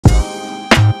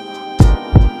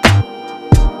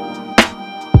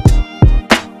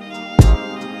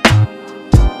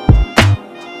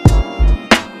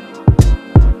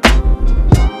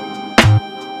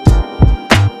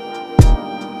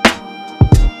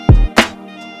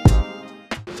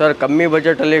Sir ಕಮ್ಮಿ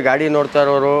ಬಜೆಟಲ್ಲಿ ಗಾಡಿ ನೋಡ್ತಾ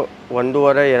ಇರೋರು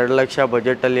 1.5-2 ಲಕ್ಷ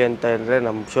ಬಜೆಟಲ್ಲಿ ಅಂತ ಅಂದರೆ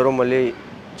ನಮ್ಮ ಶೋರೂಮಲ್ಲಿ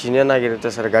ಜಿನಿಯನ್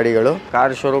ಸರ್ ಗಾಡಿಗಳು.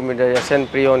 ಕಾರ್ ಶೋರೂಮ್ ಇದೆ, SN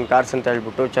Preowned Cars ಅಂತ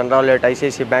ಹೇಳ್ಬಿಟ್ಟು ಚಂದ್ರವಲೇಟ್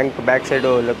ICIC bank back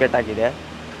side locate ಆಗಿದೆ.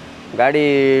 ಗಾಡಿ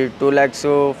 2 lakhs,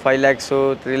 5 lakhs,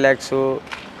 3 lakhs,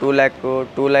 2 lakh,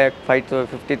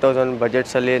 2,50,000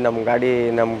 ಬಜೆಟ್ಸಲ್ಲಿ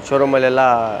ನಮ್ಮ ಶೋರೂಮಲ್ಲೆಲ್ಲ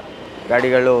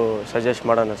ಗಾಡಿಗಳು ಸಜೆಸ್ಟ್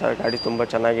ಮಾಡೋಣ ಸರ್. ಗಾಡಿ ತುಂಬ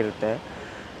ಚೆನ್ನಾಗಿರುತ್ತೆ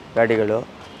ಗಾಡಿಗಳು.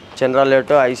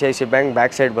 ಚಂದ್ರವಲೇಟು ICIC ಬ್ಯಾಂಕ್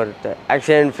ಬ್ಯಾಕ್ ಸೈಡ್ ಬರುತ್ತೆ.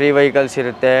 ಆಕ್ಸಿಡೆಂಟ್ ಫ್ರೀ ವೆಹಿಕಲ್ಸ್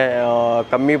ಇರುತ್ತೆ.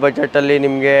 ಕಮ್ಮಿ ಬಜೆಟಲ್ಲಿ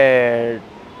ನಿಮಗೆ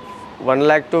 1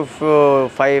 lakh to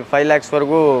 5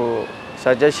 lakhsವರೆಗೂ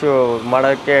ಸಜೆಸ್ಟ್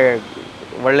ಮಾಡೋಕ್ಕೆ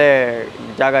ಒಳ್ಳೆ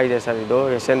ಜಾಗ ಇದೆ ಸರ್. ಇದು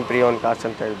SN Preowned Cars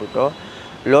ಅಂತ ಹೇಳ್ಬಿಟ್ಟು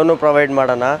ಲೋನು ಪ್ರೊವೈಡ್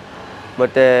ಮಾಡೋಣ.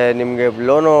 ಮತ್ತು ನಿಮಗೆ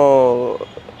ಲೋನು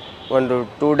ಒಂದು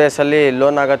 2 daysಲ್ಲಿ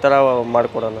ಲೋನ್ ಆಗೋ ಥರ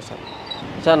ಮಾಡಿಕೊಡೋಣ ಸರ್.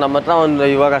 ನಮ್ಮ ಹತ್ರ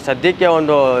ಇವಾಗ ಸದ್ಯಕ್ಕೆ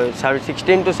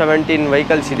 16 to 17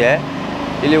 ವೆಹಿಕಲ್ಸ್ ಇದೆ.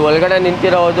 ಇಲ್ಲಿ ಒಳಗಡೆ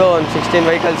ನಿಂತಿರೋದು 16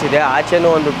 ವೆಹಿಕಲ್ಸ್ ಇದೆ.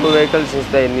 ಆಚೆನೂ 2 ವೆಹಿಕಲ್ಸ್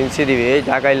ನಿಲ್ಲಿಸಿದ್ದೀವಿ,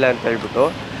 ಜಾಗ ಇಲ್ಲ ಅಂತ ಹೇಳ್ಬಿಟ್ಟು.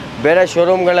 ಬೇರೆ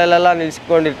ಶೋರೂಮ್ಗಳಲ್ಲೆಲ್ಲ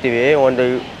ನಿಲ್ಲಿಸ್ಕೊಂಡಿರ್ತೀವಿ.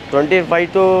 25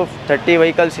 to 30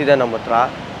 ವೆಹಿಕಲ್ಸ್ ಇದೆ ನಮ್ಮ ಹತ್ರ.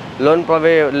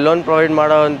 ಲೋನ್ ಪ್ರೊವೈಡ್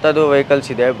ಮಾಡೋ ಅಂಥದ್ದು ವೆಹಿಕಲ್ಸ್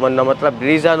ಇದೆ. ನಮ್ಮ ಹತ್ರ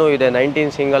ಬ್ರೀಝಾನೂ ಇದೆ,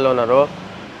 19 ಸಿಂಗಲ್ ಓನರು,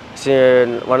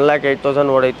 1,08,000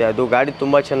 ಓಡೈತೆ. ಅದು ಗಾಡಿ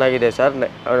ತುಂಬ ಚೆನ್ನಾಗಿದೆ ಸರ್.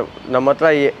 ನಮ್ಮ ಹತ್ರ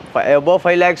ಅಬೋವ್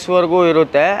 5 lakhsವರೆಗೂ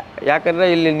ಇರುತ್ತೆ. ಯಾಕಂದರೆ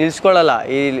ಇಲ್ಲಿ ನಿಲ್ಲಿಸ್ಕೊಳ್ಳಲ್ಲ,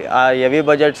 ಈ ಹೆವಿ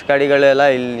ಬಜೆಟ್ಸ್ ಗಾಡಿಗಳೆಲ್ಲ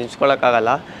ಇಲ್ಲಿ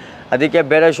ನಿಲ್ಸ್ಕೊಳ್ಳೋಕ್ಕಾಗಲ್ಲ. ಅದಕ್ಕೆ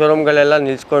ಬೇರೆ ಶೋರೂಮ್ಗಳೆಲ್ಲ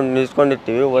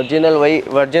ನಿಲ್ಸ್ಕೊಂಡಿರ್ತೀವಿ.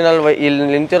 ಒರಿಜಿನಲ್ ಇಲ್ಲಿ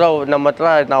ನಿಂತಿರೋ ನಮ್ಮ ಹತ್ರ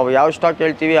ನಾವು ಯಾವ ಸ್ಟಾಕ್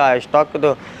ಹೇಳ್ತೀವಿ ಆ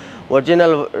ಸ್ಟಾಕ್ದು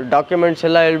ಒರಿಜಿನಲ್ ಡಾಕ್ಯುಮೆಂಟ್ಸ್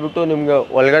ಎಲ್ಲ ಹೇಳ್ಬಿಟ್ಟು ನಿಮಗೆ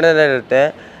ಒಳಗಡೆನೇ ಇರುತ್ತೆ.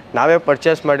 ನಾವೇ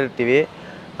ಪರ್ಚೇಸ್ ಮಾಡಿರ್ತೀವಿ.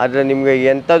 ಆದರೆ ನಿಮಗೆ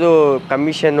ಎಂಥದ್ದು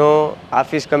ಕಮಿಷನು,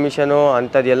 ಆಫೀಸ್ ಕಮಿಷನು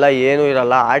ಅಂಥದ್ದೆಲ್ಲ ಏನೂ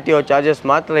ಇರೋಲ್ಲ. RTO ಚಾರ್ಜಸ್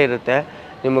ಮಾತ್ರ ಇರುತ್ತೆ.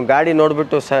 ನಿಮ್ಮ ಗಾಡಿ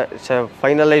ನೋಡಿಬಿಟ್ಟು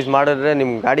ಫೈನಲೈಸ್ ಮಾಡಿದ್ರೆ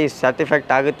ನಿಮ್ಮ ಗಾಡಿ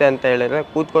ಸ್ಯಾಟಿಸ್ಫ್ಯಾಕ್ಟ್ ಆಗುತ್ತೆ ಅಂತ ಹೇಳಿದ್ರೆ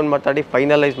ಕೂತ್ಕೊಂಡು ಮಾತಾಡಿ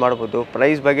ಫೈನಲೈಸ್ ಮಾಡ್ಬೋದು.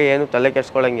 ಪ್ರೈಸ್ ಬಗ್ಗೆ ಏನು ತಲೆ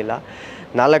ಕೆಡ್ಸ್ಕೊಳ್ಳೋಂಗಿಲ್ಲ.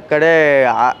 4 ಕಡೆ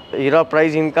ಇರೋ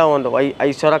ಪ್ರೈಸ್ ಇಂಕ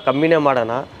 5,000 ಕಮ್ಮಿನೇ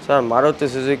ಮಾಡೋಣ sir. Maruti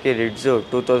Suzuki ರಿಡ್ಜು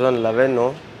 2011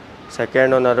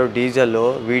 second owner, diesel,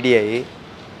 VDI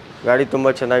ಗಾಡಿ ತುಂಬ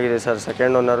ಚೆನ್ನಾಗಿದೆ ಸರ್.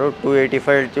 ಸೆಕೆಂಡ್ ಓನರು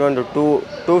 285 ಹೇಳ್ತೀವಿ.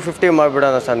 250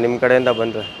 ಮಾಡಿಬಿಡೋಣ ಸರ್. ನಿಮ್ಮ ಕಡೆಯಿಂದ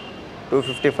ಬಂದರೆ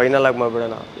 250 ಫೈನಲ್ ಆಗಿ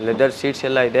ಮಾಡಿಬಿಡೋಣ. ಲೆದರ್ ಸೀಟ್ಸ್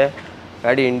ಎಲ್ಲ ಇದೆ.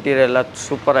 ಗಾಡಿ ಇಂಟೀರಿಯರ್ ಎಲ್ಲ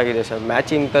ಸೂಪರ್ ಆಗಿದೆ ಸರ್.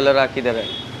 ಮ್ಯಾಚಿಂಗ್ ಕಲರ್ ಹಾಕಿದ್ದಾರೆ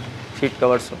seat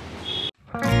covers.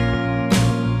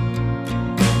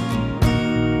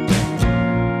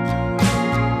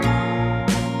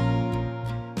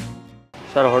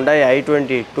 Sir Hyundai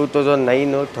i20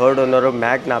 2009 third owner,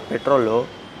 Magna petrol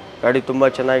ಗಾಡಿ ತುಂಬ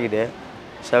ಚೆನ್ನಾಗಿದೆ.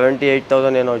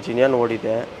 78,000 ಏನೋ ಜಿನಿಯನ್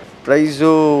ಓಡಿದೆ. ಪ್ರೈಸು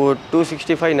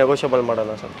 265 ನೆಗೋಷಿಯಬಲ್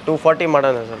ಮಾಡೋಣ ಸರ್. 240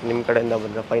 ಮಾಡೋಣ ಸರ್ ನಿಮ್ಮ ಕಡೆಯಿಂದ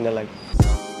ಬಂದರೆ ಫೈನಲ್ ಆಗಿ.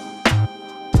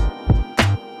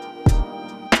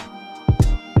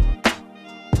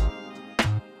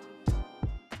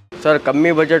 ಸರ್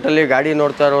ಕಮ್ಮಿ ಬಜೆಟಲ್ಲಿ ಗಾಡಿ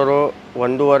ನೋಡ್ತಾ ಇರೋರು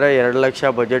 1.5-2 ಲಕ್ಷ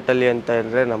ಬಜೆಟಲ್ಲಿ ಅಂತ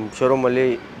ಅಂದರೆ ನಮ್ಮ ಶೋರೂಮಲ್ಲಿ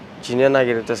ಜಿನಿಯನ್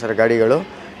ಆಗಿರುತ್ತೆ ಸರ್ ಗಾಡಿಗಳು.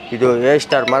 ಇದು A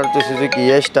star Maruti Suzuki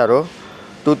A star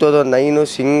 2009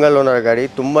 single owner ಗಾಡಿ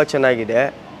ತುಂಬ ಚೆನ್ನಾಗಿದೆ.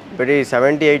 ಬರೀ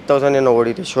 78,000 ಏನೋ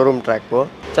ಓಡಿದೆ ಶೋರೂಮ್ ಟ್ರ್ಯಾಕು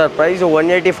ಸರ್. ಪ್ರೈಸು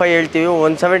 185 ಹೇಳ್ತೀವಿ,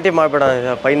 170 ಮಾಡಿಬಿಡೋಣ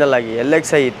ಸರ್ ಫೈನಲ್ ಆಗಿ.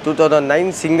 LXi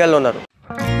 2009 single owner.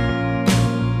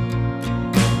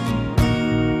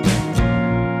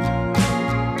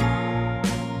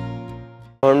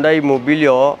 Hyundai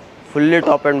Mobilio fully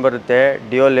top end ಬರುತ್ತೆ.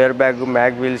 ಡ್ಯುಯಲ್ ಏರ್ ಬ್ಯಾಗು,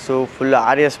 ಮ್ಯಾಗ್ ವೀಲ್ಸು, ಫುಲ್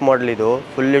RS ಮಾಡಲ್. ಇದು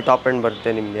ಫುಲ್ಲಿ ಟಾಪ್ ಎಂಡ್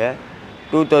ಬರುತ್ತೆ ನಿಮಗೆ.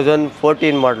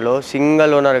 2014 ಮಾಡಲು,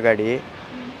 ಸಿಂಗಲ್ ಓನರ್ ಗಾಡಿ.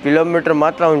 ಕಿಲೋಮೀಟ್ರ್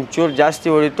ಮಾತ್ರ ಒಂಚೂರು ಜಾಸ್ತಿ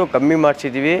ಹೊಡಿತು, ಕಮ್ಮಿ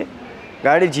ಮಾಡಿಸಿದ್ದೀವಿ.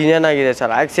 ಗಾಡಿ ಜಿನಿಯನ್ ಆಗಿದೆ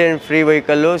sir. Accident free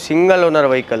vehicle, single owner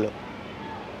vehicle.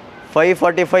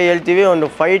 545 ಹೇಳ್ತೀವಿ,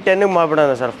 510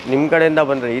 ಮಾಡಿಬಿಡೋಣ ಸರ್ ನಿಮ್ಮ ಕಡೆಯಿಂದ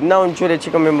ಬಂದರೆ. ಇನ್ನೂ ಒಂಚೂರು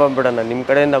ಹೆಚ್ಚು ಕಮ್ಮಿ ಮಾಡಿಬಿಡೋಣ ನಿಮ್ಮ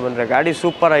ಕಡೆಯಿಂದ ಬಂದರೆ. ಗಾಡಿ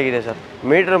ಸೂಪರ್ ಆಗಿದೆ ಸರ್.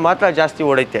 ಮೀಟ್ರ್ ಮಾತ್ರ ಜಾಸ್ತಿ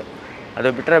ಹೊಡೈತೆ,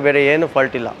 ಅದು ಬಿಟ್ಟರೆ ಬೇರೆ ಏನು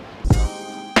ಫಾಲ್ಟ್ ಇಲ್ಲ.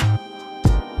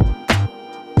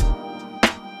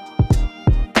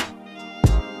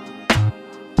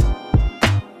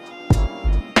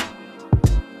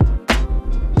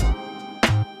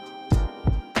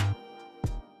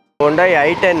 Hyundai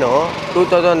i10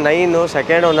 2009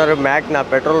 second owner, Magna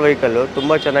petrol vehicle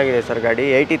ತುಂಬ ಚೆನ್ನಾಗಿದೆ ಸರ್ ಗಾಡಿ.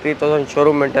 83,000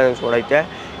 ಶೋರೂಮ್ ಮೇಂಟೆನೆನ್ಸ್ ಓಡೈತೆ.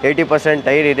 80%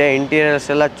 ಟೈರ್ ಇದೆ. ಇಂಟೀರಿಯರ್ಸ್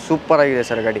ಎಲ್ಲ ಸೂಪರ್ ಆಗಿದೆ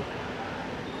ಸರ್ ಗಾಡಿ.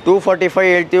 245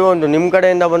 ಹೇಳ್ತೀವಿ, ನಿಮ್ಮ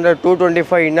ಕಡೆಯಿಂದ ಬಂದರೆ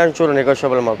 225 ಇನ್ನೊಂಚೂರು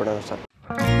ನೆಗೋಷಿಯಬಲ್ ಮಾಡಿಬಿಡೋಣ sir.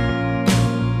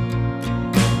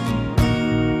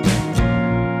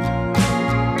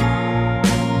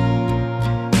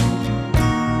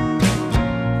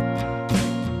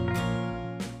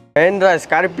 Mahendra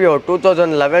Scorpio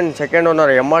 2011 second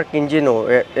owner, MRK engine,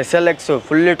 SLX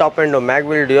fully top end, mag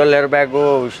wheel, dual air bag,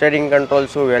 steering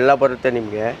controls ಎಲ್ಲ ಬರುತ್ತೆ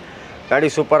ನಿಮಗೆ. ಗಾಡಿ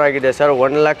ಸೂಪರ್ ಆಗಿದೆ ಸರ್.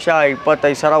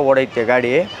 1,25,000 ಓಡೈತೆ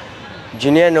ಗಾಡಿ.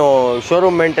 ಜಿನಿಯನು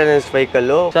ಶೋರೂಮ್ ಮೇಂಟೆನೆನ್ಸ್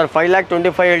ವೆಹಿಕಲ್ಲು ಸರ್.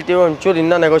 5,25,000 ಹೇಳ್ತೀವಿ, ಒಂಚೂರು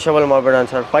ಇನ್ನೂ ನೆಗೋಷಿಯಬಲ್ ಮಾಡಿಬಿಡೋಣ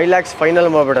ಸರ್. 5 lakhs ಫೈನಲ್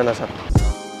ಮಾಡಿಬಿಡೋಣ sir.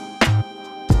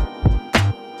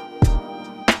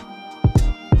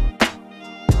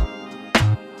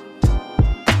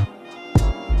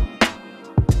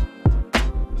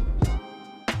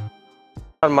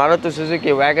 Sir Maruti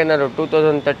Suzuki ವ್ಯಾಗನರು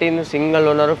 2013 single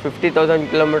owner 50,000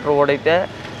 kilometre ಓಡೈತೆ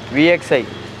VXI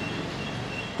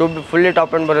fully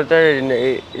top and ಬರುತ್ತೆ.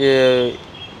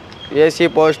 AC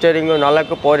power steering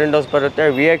 4 power Windows ಬರುತ್ತೆ.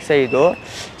 VXI ಇದು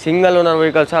ಸಿಂಗಲ್ ಓನರ್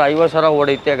ವೆಹಿಕಲ್ ಸರ್. 50,000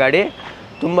 ಓಡೈತೆ ಗಾಡಿ,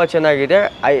 ತುಂಬ ಚೆನ್ನಾಗಿದೆ.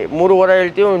 3.5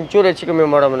 ಹೇಳ್ತೀವಿ, ಒಂಚೂರು ಹೆಚ್ಚು ಕಮ್ಮಿ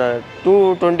ಮಾಡೋಣ.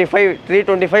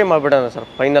 325 ಮಾಡಿಬಿಡೋಣ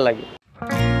ಸರ್ ಫೈನಲ್ ಆಗಿ.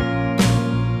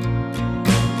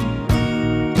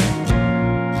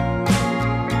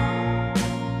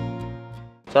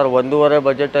 ಸರ್ 1.5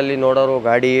 ಬಜೆಟಲ್ಲಿ ನೋಡೋರು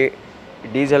ಗಾಡಿ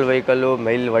ಡೀಸೆಲ್ ವೆಹಿಕಲ್ಲು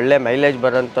ಒಳ್ಳೆ ಮೈಲೇಜ್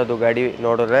ಬರೋಂಥದ್ದು ಗಾಡಿ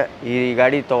ನೋಡಿದ್ರೆ ಈ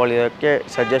ಗಾಡಿ ತೊಗೊಳ್ಳೋಕ್ಕೆ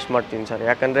ಸಜೆಸ್ಟ್ ಮಾಡ್ತೀನಿ ಸರ್.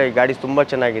 ಯಾಕಂದರೆ ಈ ಗಾಡಿ ತುಂಬ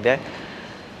ಚೆನ್ನಾಗಿದೆ.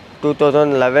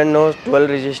 2011-12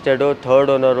 registered,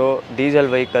 3rd owner, diesel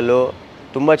vehicle,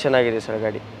 ತುಂಬ ಚೆನ್ನಾಗಿದೆ ಸರ್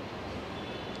ಗಾಡಿ.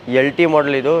 LT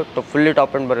ಮಾಡಲ್ ಇದು, ಫುಲ್ಲಿ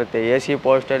ಟಾಪ್ ಆ್ಯಂಡ್ ಬರುತ್ತೆ. AC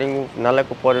power steering,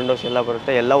 4 power Windows ಎಲ್ಲ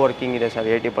ಬರುತ್ತೆ. ಎಲ್ಲ ವರ್ಕಿಂಗ್ ಇದೆ ಸರ್.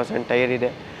 80% ಟೈರ್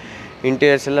ಇದೆ.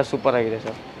 ಇಂಟೀರಿಯರ್ಸ್ ಎಲ್ಲ ಸೂಪರ್ ಆಗಿದೆ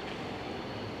ಸರ್.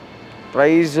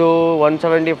 ಪ್ರೈಸು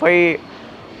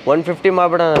 150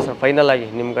 ಮಾಡಿಬಿಡೋಣ ಸರ್ ಫೈನಲ್ ಆಗಿ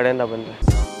ನಿಮ್ಮ ಕಡೆಯಿಂದ ಬಂದರೆ.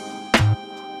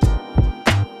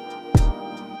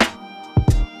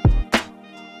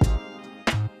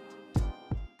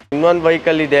 ಇನ್ನೊಂದು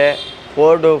ವೆಹಿಕಲ್ ಇದೆ,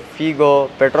 Ford Figo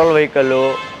petrol vehicle.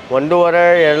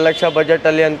 1.5-2 lakh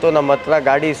ಬಜೆಟಲ್ಲಿ ಅಂತೂ ನಮ್ಮ ಹತ್ರ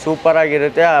ಗಾಡಿ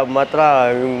ಸೂಪರಾಗಿರುತ್ತೆ. ಮಾತ್ರ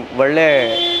ಒಳ್ಳೆ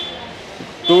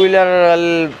ಟೂ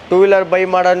ವೀಲರ್ ಬೈ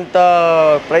ಮಾಡೋಂಥ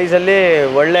ಪ್ರೈಸಲ್ಲಿ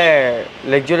ಒಳ್ಳೆ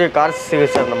ಲಕ್ಸುರಿ ಕಾರ್ಸ್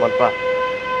ಸಿಗುತ್ತೆ ಸರ್ ನಮ್ಮ ಹತ್ರ.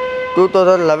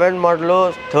 2011 ಮಾಡಲು,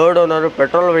 3rd ಓನರು,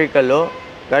 ಪೆಟ್ರೋಲ್ ವೆಹಿಕಲ್ಲು.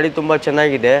 ಗಾಡಿ ತುಂಬ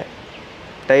ಚೆನ್ನಾಗಿದೆ.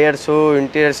 Tyres,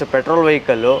 interiors, petrol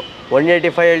vehicle.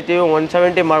 185 ಹೇಳ್ತೀವಿ,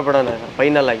 170 ಮಾಡಿಬಿಡೋಣ ಸರ್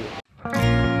ಫೈನಲ್ ಆಗಿ.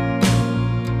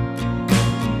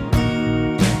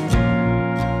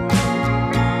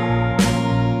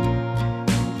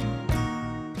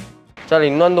 ಸರ್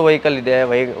ಇನ್ನೊಂದು ವೆಹಿಕಲ್ ಇದೆ,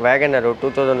 ವ್ಯಾಗನರು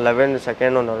 2011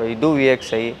 ಸೆಕೆಂಡ್ ಓನರು. ಇದು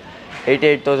VXI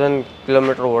 88,000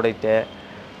 ಕಿಲೋಮೀಟ್ರ್ ಓಡೈತೆ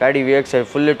ಗಾಡಿ. VXI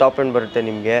ಫುಲ್ಲಿ ಟಾಪ್ ಆ್ಯಂಡ್ ಬರುತ್ತೆ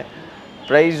ನಿಮಗೆ.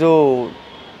 ಪ್ರೈಸು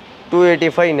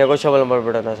 285 ನೆಗೋಷಿಯಬಲ್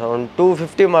ಮಾಡಿಬಿಡೋಣ ಸರ್. ಒಂದು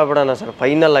 250 ಮಾಡಿಬಿಡೋಣ ಸರ್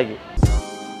ಫೈನಲ್ ಆಗಿ.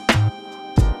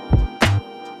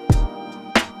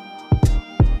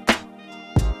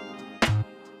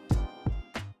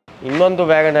 ಇನ್ನೊಂದು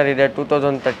ವ್ಯಾಗನರ್ ಇದೆ,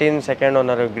 2013 second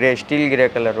owner, steel grey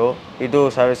colour. ಇದು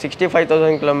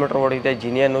 65,000 ಕಿಲೋಮೀಟ್ರ್ ಓಡಿದೆ.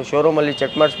 ಜಿನಿಯನು ಶೋರೂಮಲ್ಲಿ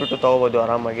ಚೆಕ್ ಮಾಡಿಸ್ಬಿಟ್ಟು ತೊಗೋಬೋದು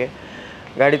ಆರಾಮಾಗಿ.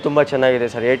 ಗಾಡಿ ತುಂಬ ಚೆನ್ನಾಗಿದೆ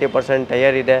ಸರ್. 80%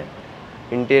 ಟೈರ್ ಇದೆ.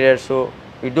 ಇಂಟೀರಿಯರ್ಸು.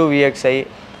 ಇದು VXI.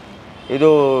 ಇದು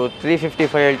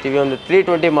 355 ಹೇಳ್ತೀವಿ, ಒಂದು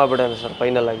 320 ಮಾಡಿಬಿಡೋಣ ಸರ್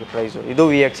ಫೈನಲ್ ಆಗಿ ಪ್ರೈಸು. ಇದು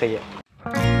VXI.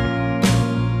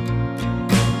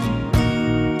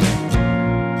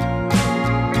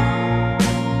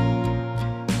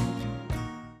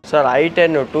 Sir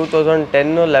I10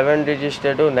 2010-11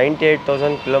 registered,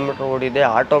 98,000 kilometre ಓಡಿದೆ.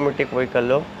 Automatic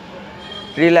vehicle.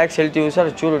 3 lakhs ಹೇಳ್ತೀವಿ ಸರ್,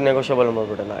 ಚೂರು ನೆಗೋಷಿಯಬಲ್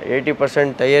ಮಾಡಿಬಿಡೋಣ.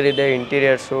 80% ಟೈರ್ ಇದೆ.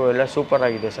 ಇಂಟೀರಿಯರ್ಸು ಎಲ್ಲ ಸೂಪರ್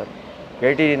ಆಗಿದೆ ಸರ್.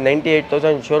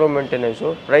 98,000 showroom maintenance.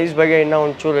 ಪ್ರೈಸ್ ಬಗ್ಗೆ ಇನ್ನೂ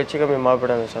ಒಂದು ಚೂರು ಹೆಚ್ಚು ಕಮ್ಮಿ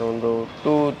ಮಾಡಿಬಿಡೋಣ ಸರ್. ಒಂದು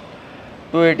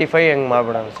 285 ಹೆಂಗೆ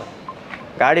ಮಾಡಿಬಿಡೋಣ ಸರ್.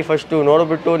 ಗಾಡಿ ಫಸ್ಟು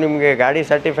ನೋಡಿಬಿಟ್ಟು ನಿಮಗೆ ಗಾಡಿ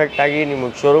ಸರ್ಟಿಫೈಕ್ಟ್ ಆಗಿ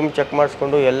ನಿಮಗೆ ಶೋರೂಮ್ ಚೆಕ್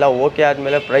ಮಾಡಿಸ್ಕೊಂಡು ಎಲ್ಲ ಓಕೆ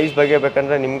ಆದಮೇಲೆ ಪ್ರೈಸ್ ಬಗ್ಗೆ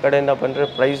ಬೇಕಂದರೆ ನಿಮ್ಮ ಕಡೆಯಿಂದ ಬಂದರೆ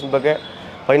ಪ್ರೈಸ್ ಬಗ್ಗೆ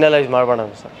ಫೈನಲೈಸ್ ಮಾಡೋಣ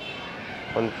ಸರ್.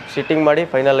 ಒಂದು ಸಿಟ್ಟಿಂಗ್ ಮಾಡಿ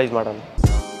ಫೈನಲೈಸ್ ಮಾಡೋಣ.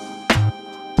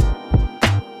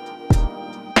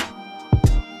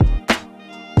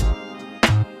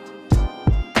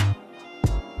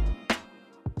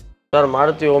 ಸರ್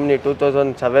ಮಾರುತಿ ಓಮ್ನಿ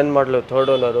 2007 ಮಾಡಲು, 3rd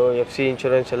ಓನರು. FC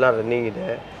ಇನ್ಶೂರೆನ್ಸ್ ಎಲ್ಲ ರನ್ನಿಂಗ್ ಇದೆ.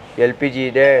 LPG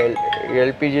ಇದೆ,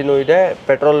 LPGನೂ ಇದೆ,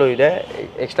 ಪೆಟ್ರೋಲು ಇದೆ.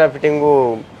 ಎಕ್ಸ್ಟ್ರಾ ಫಿಟ್ಟಿಂಗು,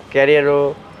 ಕ್ಯಾರಿಯರು,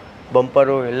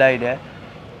 ಬಂಪರು ಎಲ್ಲ ಇದೆ.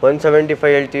 175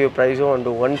 ಹೇಳ್ತೀವಿ ಪ್ರೈಸು. ಒಂದು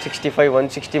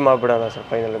 160 ಮಾಡಿಬಿಡೋಣ ಸರ್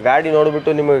ಫೈನಲ್. ಗಾಡಿ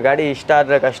ನೋಡಿಬಿಟ್ಟು ನಿಮಗೆ ಗಾಡಿ ಇಷ್ಟ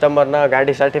ಆದರೆ ಕಸ್ಟಮರ್ನ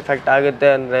ಗಾಡಿ ಸರ್ಟಿಫೈಕ್ಟ್ ಆಗುತ್ತೆ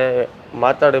ಅಂದರೆ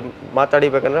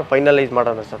ಮಾತಾಡಿಬೇಕಂದ್ರೆ ಫೈನಲೈಸ್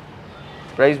ಮಾಡೋಣ ಸರ್.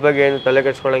 ಪ್ರೈಸ್ ಬಗ್ಗೆ ಏನು ತಲೆ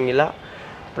ಕೆಡಿಸ್ಕೊಳ್ಳೋಂಗಿಲ್ಲ.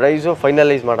 ಪ್ರೈಸು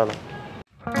ಫೈನಲೈಸ್ ಮಾಡೋಣ.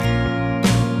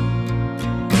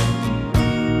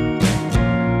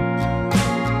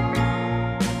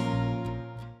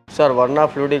 Sir Verna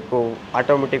ಫ್ಲೂಡಿಕ್ಕು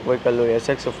automatic vehicle.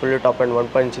 SX fully top and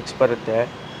 1.6 ಬರುತ್ತೆ.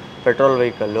 Petrol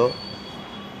vehicle.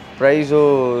 ಪ್ರೈಸು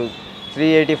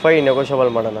 385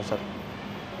 ನೆಗೋಷಿಯಬಲ್ ಮಾಡೋಣ ಸರ್.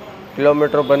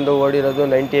 ಕಿಲೋಮೀಟ್ರ್ ಬಂದು ಓಡಿರೋದು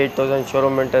 98,000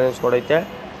 ಶೋರೂಮ್ ಮೇಂಟೆನೆನ್ಸ್ ಓಡೈತೆ.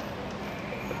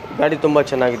 ಗಾಡಿ ತುಂಬ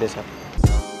ಚೆನ್ನಾಗಿದೆ sir.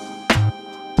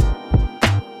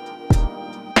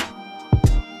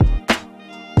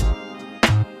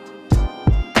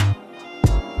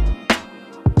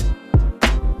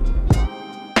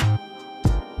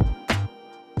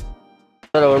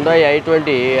 Sir Hyundai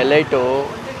i20 L8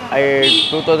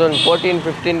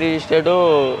 2014-15 registered,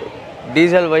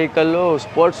 diesel vehicle,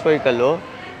 sports vehicle.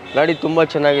 ಗಾಡಿ ತುಂಬ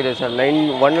ಚೆನ್ನಾಗಿದೆ ಸರ್.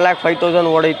 1,05,000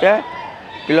 ಓಡೈತೆ.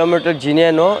 ಕಿಲೋಮೀಟ್ರ್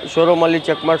ಜಿನಿಯನು. ಶೋರೂಮಲ್ಲಿ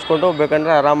ಚೆಕ್ ಮಾಡಿಸ್ಕೊಂಡು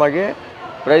ಬೇಕಂದರೆ ಆರಾಮಾಗಿ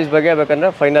ಪ್ರೈಸ್ ಬಗ್ಗೆ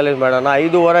ಬೇಕಂದರೆ ಫೈನಲೈಸ್ ಮಾಡೋಣ.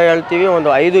 5.5 ಹೇಳ್ತೀವಿ,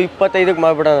 ಒಂದು 5.25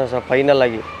 ಮಾಡಿಬಿಡೋಣ ಸರ್ ಫೈನಲ್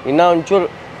ಆಗಿ. ಇನ್ನೂ ಒಂಚೂರು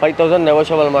 5,000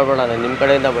 ನೆಗೋಷಿಯಬಲ್ ಮಾಡಿಬಿಡೋಣ ನಿಮ್ಮ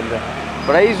ಕಡೆಯಿಂದ ಬಂದರೆ.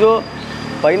 ಪ್ರೈಸು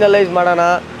ಫೈನಲೈಸ್ ಮಾಡೋಣ.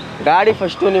 ಗಾಡಿ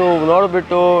ಫಸ್ಟು ನೀವು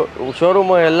ನೋಡಿಬಿಟ್ಟು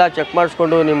ಶೋರೂಮು ಎಲ್ಲ ಚೆಕ್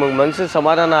ಮಾಡಿಸ್ಕೊಂಡು ನಿಮಗೆ ಮನಸ್ಸಿಗೆ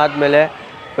ಸಮಾಧಾನ ಆದಮೇಲೆ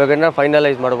ಬೇಕಂದ್ರೆ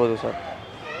ಫೈನಲೈಸ್ ಮಾಡ್ಬೋದು ಸರ್.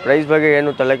 ಪ್ರೈಸ್ ಬಗ್ಗೆ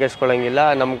ಏನು ತಲೆ ಕೆಡಿಸ್ಕೊಳ್ಳೋಂಗಿಲ್ಲ.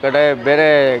 ನಮ್ಮ ಕಡೆ ಬೇರೆ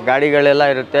ಗಾಡಿಗಳೆಲ್ಲ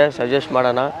ಇರುತ್ತೆ, ಸಜೆಸ್ಟ್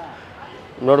ಮಾಡೋಣ,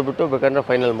 ನೋಡಿಬಿಟ್ಟು ಬೇಕಂದ್ರೆ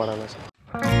ಫೈನಲ್ ಮಾಡೋಣ ಸರ್.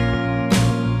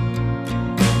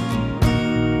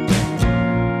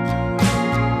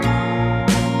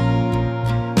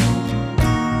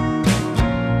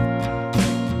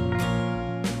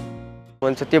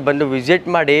 ಒಂದು ಸತಿ ಬಂದು ವಿಸಿಟ್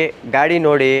ಮಾಡಿ, ಗಾಡಿ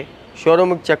ನೋಡಿ,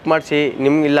 ಶೋರೂಮಿಗೆ ಚೆಕ್ ಮಾಡಿಸಿ,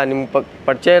 ನಿಮ್ಮ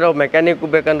ಪರಿಚಯ ಇರೋ ಮೆಕ್ಯಾನಿಕ್ಕು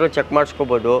ಬೇಕಂದ್ರೆ ಚೆಕ್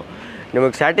ಮಾಡಿಸ್ಕೋಬೋದು.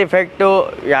 ನಿಮಗೆ ಸ್ಯಾಟಿಫೈಕ್ಟು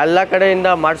ಎಲ್ಲ ಕಡೆಯಿಂದ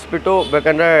ಮಾಡಿಸ್ಬಿಟ್ಟು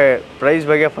ಬೇಕಂದರೆ ಪ್ರೈಸ್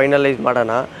ಬಗ್ಗೆ ಫೈನಲೈಸ್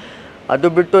ಮಾಡೋಣ. ಅದು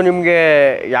ಬಿಟ್ಟು ನಿಮಗೆ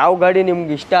ಯಾವ ಗಾಡಿ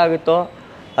ನಿಮ್ಗೆ ಇಷ್ಟ ಆಗುತ್ತೋ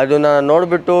ಅದನ್ನು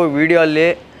ನೋಡಿಬಿಟ್ಟು ವೀಡಿಯೋಲ್ಲಿ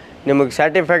ನಿಮಗೆ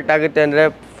ಸ್ಯಾಟಿಫೈಕ್ಟ್ ಆಗುತ್ತೆ ಅಂದರೆ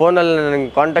ಫೋನಲ್ಲಿ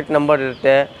ನನಗೆ ಕಾಂಟ್ಯಾಕ್ಟ್ ನಂಬರ್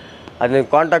ಇರುತ್ತೆ, ಅದನ್ನ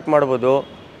ಕಾಂಟ್ಯಾಕ್ಟ್ ಮಾಡ್ಬೋದು.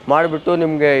 ಮಾಡಿಬಿಟ್ಟು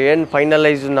ನಿಮಗೆ ಏನು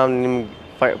ಫೈನಲೈಸ್ ನಾವು ನಿಮ್ಗೆ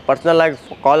ಪರ್ಸ್ನಲಾಗಿ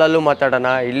ಕಾಲಲ್ಲೂ ಮಾತಾಡೋಣ.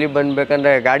 ಇಲ್ಲಿ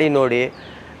ಬಂದುಬೇಕಂದ್ರೆ ಗಾಡಿ ನೋಡಿ,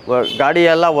 ಗಾಡಿ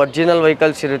ಎಲ್ಲ ಒರಿಜಿನಲ್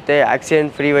ವೆಹಿಕಲ್ಸ್ ಇರುತ್ತೆ,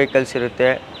 ಆಕ್ಸಿಡೆಂಟ್ ಫ್ರೀ ವೆಹಿಕಲ್ಸ್ ಇರುತ್ತೆ.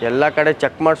 ಎಲ್ಲ ಕಡೆ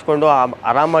ಚೆಕ್ ಮಾಡಿಸ್ಕೊಂಡು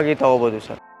ಆರಾಮಾಗಿ ತೊಗೋಬೋದು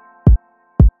ಸರ್.